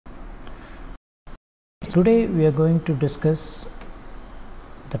Today we are going to discuss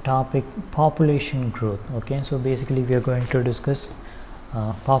the topic population growth. Okay, so basically we are going to discuss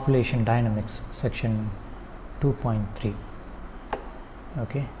population dynamics section 2.3.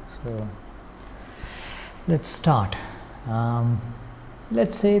 okay, so let's start.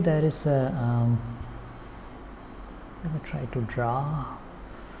 Let's say there is a let me try to draw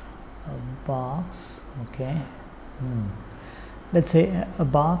a box. Okay, let's say a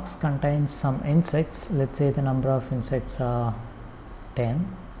box contains some insects. Let's say the number of insects are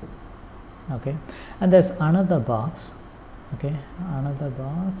 10. Okay, and there's another box. Okay, another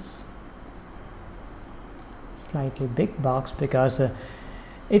box, slightly big box, because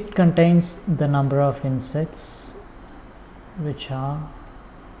it contains the number of insects which are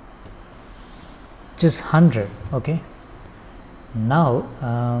just 100. Okay, now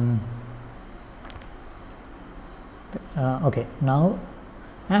now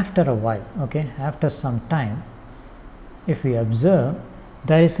after a while, after some time, if we observe,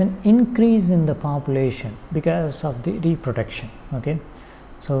 there is an increase in the population because of the reproduction. Okay,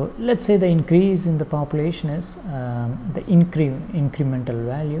 so let's say the increase in the population is the incremental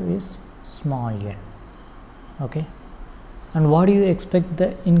value is small n. Okay, and what do you expect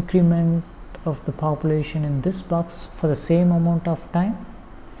the increment of the population in this box for the same amount of time?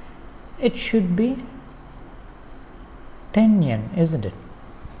 It should be 10n, isn't it?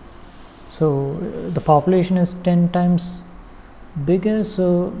 So the population is 10 times bigger,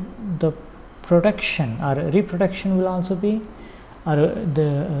 so the production or reproduction will also be, or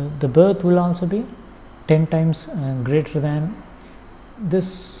the birth will also be 10 times greater than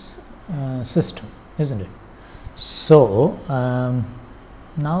this system, isn't it? So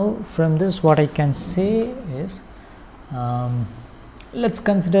now from this what I can say is, let's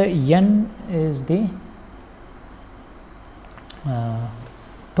consider n is the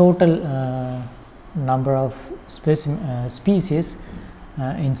total number of species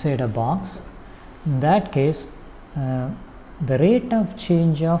inside a box. In that case, the rate of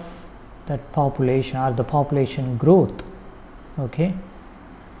change of that population or the population growth, okay,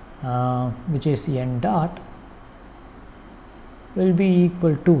 which is n dot, will be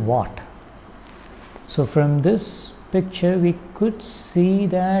equal to what? So from this picture we could see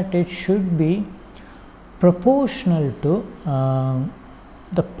that it should be proportional to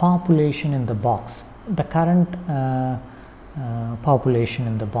the population in the box, the current population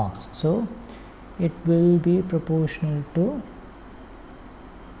in the box. So it will be proportional to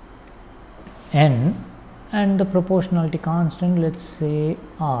n, and the proportionality constant, let's say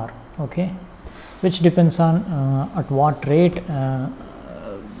r, okay, which depends on at what rate,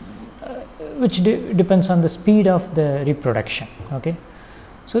 which depends on the speed of the reproduction. Okay,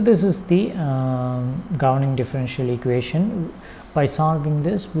 so this is the governing differential equation. By solving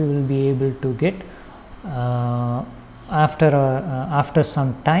this, we will be able to get after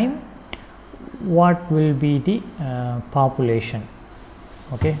some time what will be the population,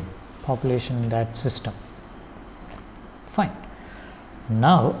 okay, population in that system. Fine.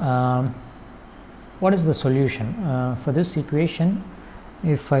 Now what is the solution for this equation?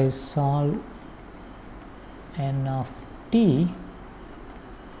 If I solve n of t,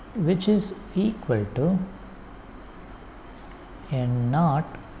 which is equal to n naught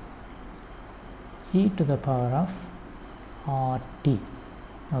e to the power of rt.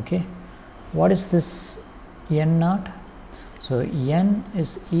 Okay, what is this n naught? So n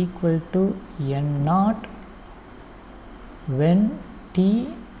is equal to n naught when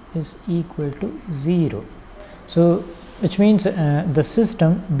t is equal to 0. So which means the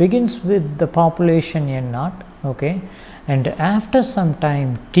system begins with the population n naught, okay, and after some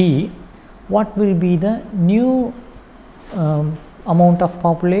time t, what will be the new amount of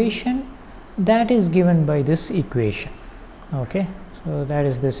population? That is given by this equation. Okay, so that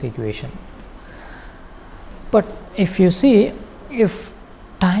is this equation. But if you see, if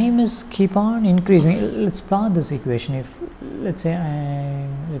time is keep on increasing, let's plot this equation. If let's say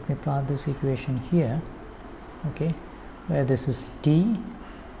let me plot this equation here, okay, where this is t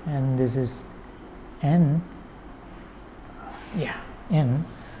and this is n, n.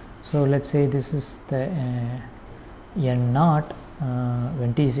 So let's say this is the n naught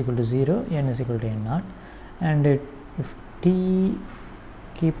when t is equal to 0, n is equal to n naught, and if t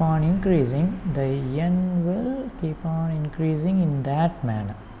keep on increasing, the n will keep on increasing in that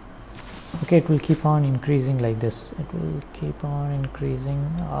manner. Okay, it will keep on increasing like this. It will keep on increasing.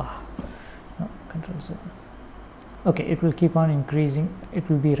 No, control Z. Okay, it will keep on increasing. It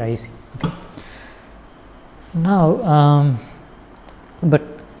will be rising. Okay. Now, but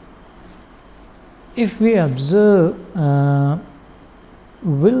if we observe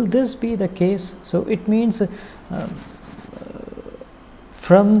will this be the case? So it means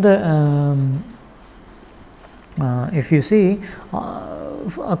from the if you see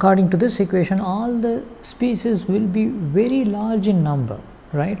according to this equation, all the species will be very large in number,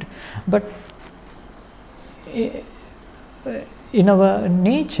 right? But in our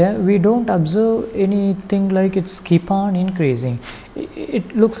nature we don't observe anything like it's keep on increasing.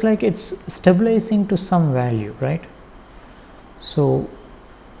 It looks like it's stabilizing to some value, right? So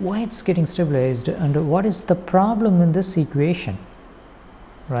why it's getting stabilized, and what is the problem in this equation,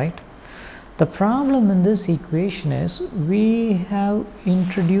 right? The problem in this equation is we have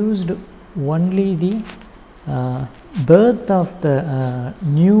introduced only the birth of the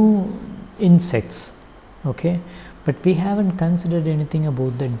new insects, okay, but we haven't considered anything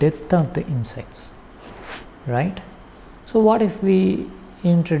about the death of the insects, right? So what if we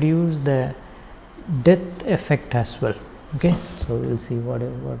introduce the death effect as well? Okay, so we'll see what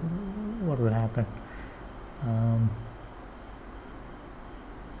will happen.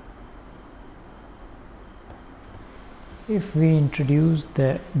 If we introduce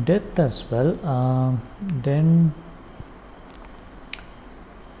the death as well, then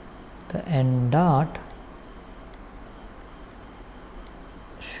the n dot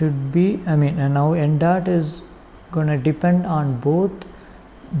should be, I mean, and now n dot is going to depend on both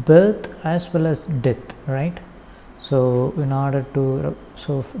birth as well as death, right? So in order to,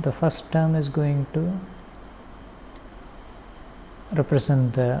 so the first term is going to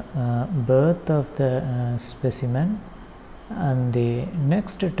represent the birth of the specimen, and the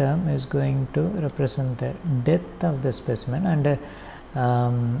next term is going to represent the death of the specimen. And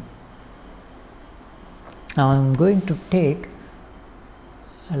now I'm going to take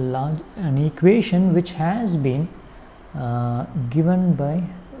an equation which has been given by,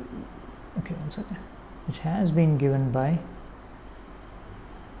 okay, one second, which has been given by,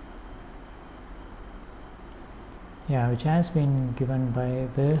 which has been given by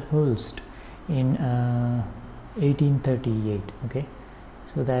Verhulst in 1838. Okay,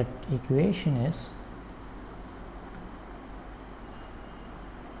 so that equation is,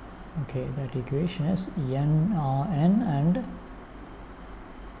 okay, that equation is n and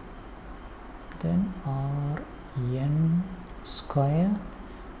then Rn square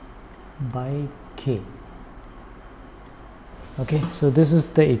by k. Okay, so this is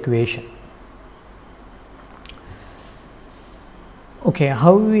the equation. Okay,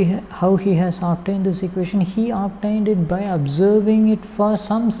 how he has obtained this equation? He obtained it by observing it for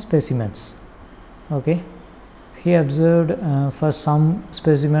some specimens. Okay, he observed for some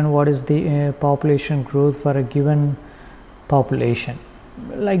specimen what is the population growth for a given population.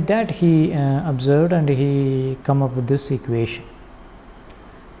 Like that he observed, and he come up with this equation.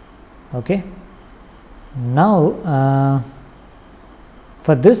 Okay, now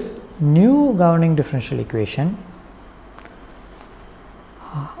for this new governing differential equation,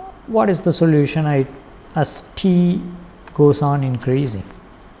 what is the solution as t goes on increasing?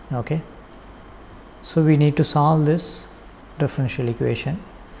 Okay, so we need to solve this differential equation.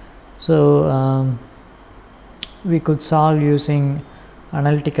 So we could solve using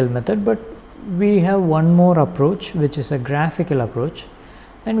analytical method, but we have one more approach, which is a graphical approach,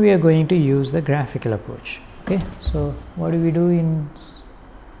 and we are going to use the graphical approach. Okay, so what do we do in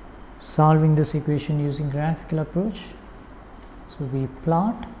solving this equation using graphical approach? So we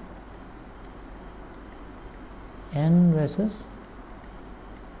plot n versus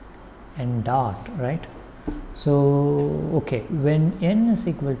n dot, right? So okay, when n is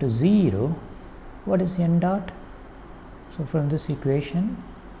equal to 0, what is n dot? So from this equation,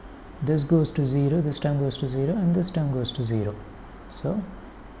 this goes to 0, this term goes to 0, and this term goes to 0. So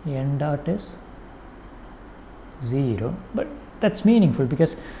n dot is 0, but that's meaningful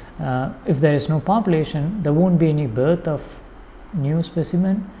because if there is no population, there won't be any birth of new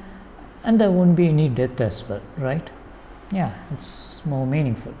specimen, and there won't be any death as well, right? Yeah, it's more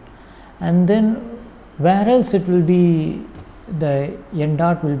meaningful. And then where else it will be, the n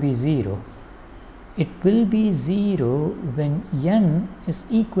dot will be 0? It will be 0 when n is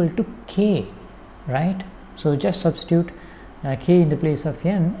equal to k, right? So just substitute k in the place of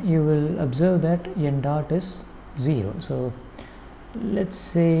n, you will observe that n dot is 0. So let's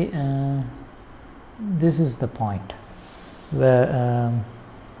say this is the point where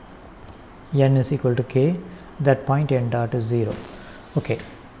n is equal to k, that point n dot is 0. Okay,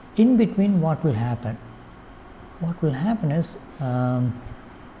 in between what will happen? What will happen is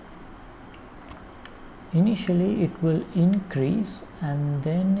initially it will increase, and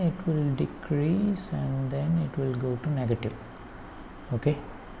then it will decrease, and then it will go to negative. Okay,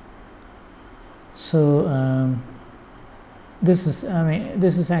 so this is, I mean,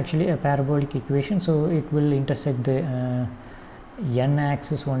 this is actually a parabolic equation, so it will intersect the n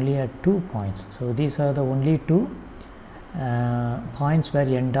axis only at 2 points. So these are the only 2 points where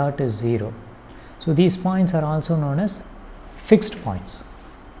n dot is 0. So these points are also known as fixed points.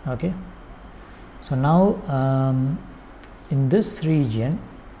 Okay, so now in this region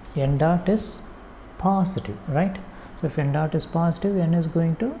n dot is positive, right? So if n dot is positive, n is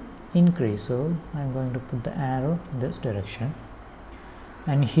going to increase, so I am going to put the arrow in this direction,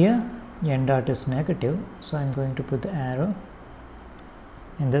 and here n dot is negative, so I am going to put the arrow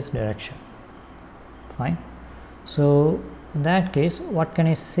in this direction. Fine. So in that case, what can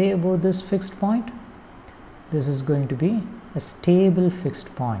I say about this fixed point? This is going to be a stable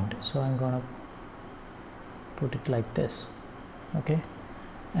fixed point, so I am going to put it like this. Okay,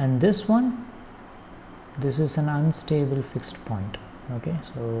 and this one, this is an unstable fixed point. Okay,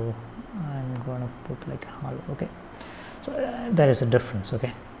 so I'm going to put like hollow. Okay, so there is a difference.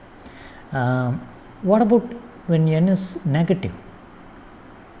 Okay, what about when n is negative?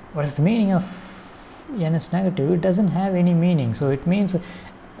 What is the meaning of n is negative? It doesn't have any meaning, so it means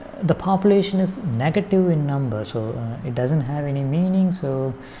the population is negative in number, so it doesn't have any meaning,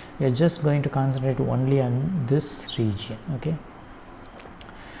 so we are just going to concentrate only on this region. Okay,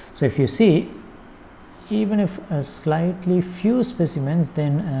 so if you see, even if a slightly few specimens,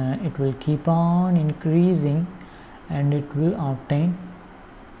 then it will keep on increasing and it will obtain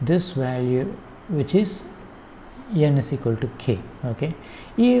this value, which is n is equal to k. Okay,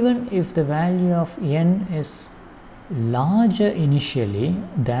 even if the value of n is larger initially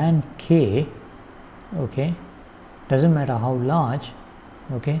than k, okay, doesn't matter how large,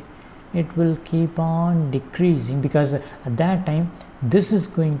 okay, it will keep on decreasing, because at that time this is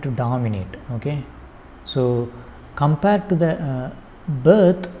going to dominate. Okay, so compared to the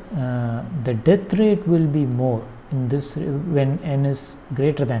birth, the death rate will be more in this when n is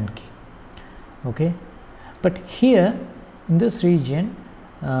greater than k. Okay, but here in this region,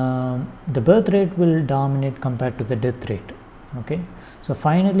 the birth rate will dominate compared to the death rate. Okay, so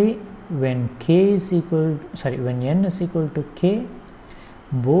finally when when n is equal to k,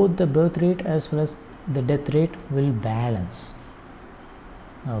 both the birth rate as well as the death rate will balance.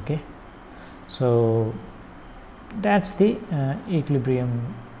 Okay, so that's the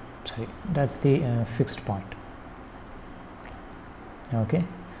equilibrium, that's the fixed point. Okay,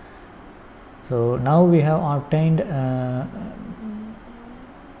 so now we have obtained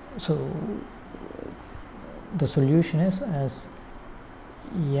so the solution is, as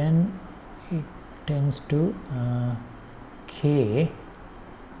n it tends to k,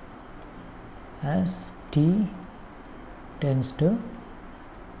 as t tends to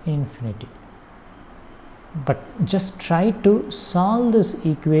infinity. But just try to solve this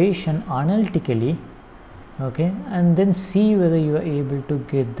equation analytically, okay, and then see whether you are able to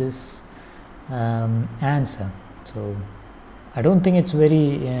get this answer. So I don't think it's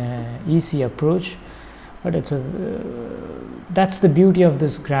very easy approach, but it's that's the beauty of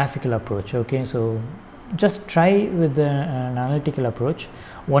this graphical approach. Okay, so just try with the analytical approach,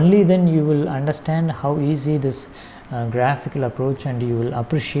 only then you will understand how easy this graphical approach, and you will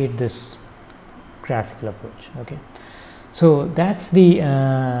appreciate this graphical approach. Okay, so that's the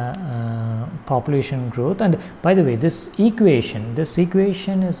population growth. And by the way, this equation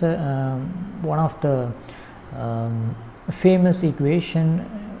is one of the famous equation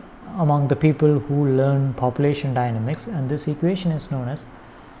among the people who learn population dynamics, and this equation is known as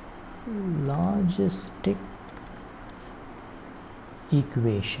logistic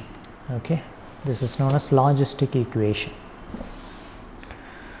equation. Okay, this is known as logistic equation.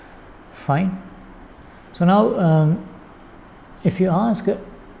 Fine. So now if you ask,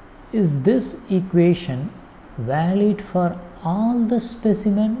 is this equation valid for all the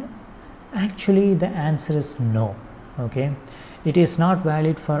specimen? Actually the answer is no. Okay, it is not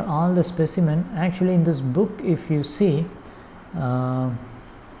valid for all the specimen. Actually in this book, if you see,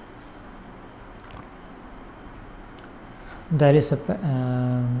 there is a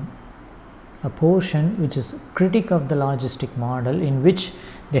portion which is critique of the logistic model, in which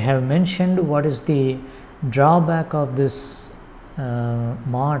they have mentioned what is the drawback of this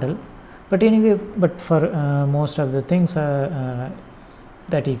model. But anyway, but for most of the things,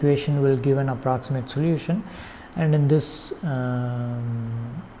 that equation will give an approximate solution. And in this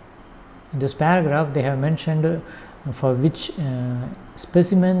paragraph, they have mentioned for which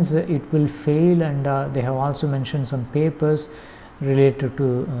specimens it will fail, and they have also mentioned some papers related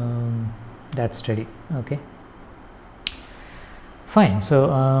to that study. Okay, fine.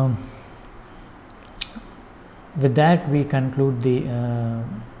 So with that we conclude the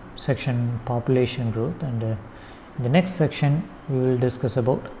section population growth, and In the next section we will discuss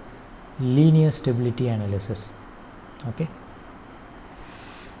about linear stability analysis. Okay,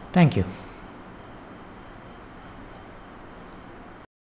 thank you.